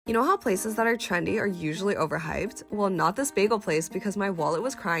You know how places that are trendy are usually overhyped? Well, not this bagel place because my wallet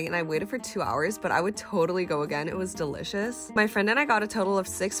was crying and I waited for 2 hours, but I would totally go again. It was delicious. My friend and I got a total of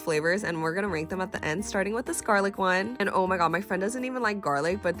 6 flavors and we're gonna rank them at the end, starting with this garlic one. And oh my god, my friend doesn't even like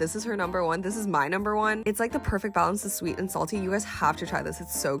garlic, but this is her number one. This is my number one. It's like the perfect balance of sweet and salty. You guys have to try this.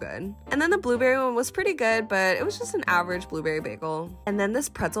 It's so good. And then the blueberry one was pretty good, but it was just an average blueberry bagel. And then this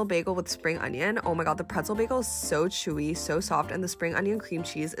pretzel bagel with spring onion. Oh my god, the pretzel bagel is so chewy, so soft, and the spring onion cream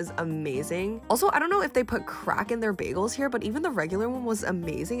cheese is amazing. Also, I don't know if they put crack in their bagels here, but even the regular one was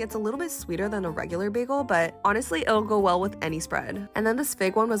amazing. It's a little bit sweeter than a regular bagel, but honestly, it'll go well with any spread. And then this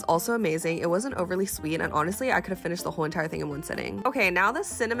fig one was also amazing. It wasn't overly sweet, and honestly, I could have finished the whole entire thing in one sitting. Okay, now the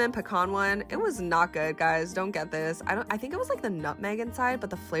cinnamon pecan one. It was not good, guys. Don't get this. I think it was like the nutmeg inside, but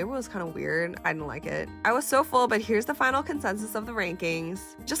the flavor was kind of weird. I didn't like it. I was so full, but here's the final consensus of the rankings.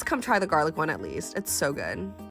 Just come try the garlic one at least. It's so good.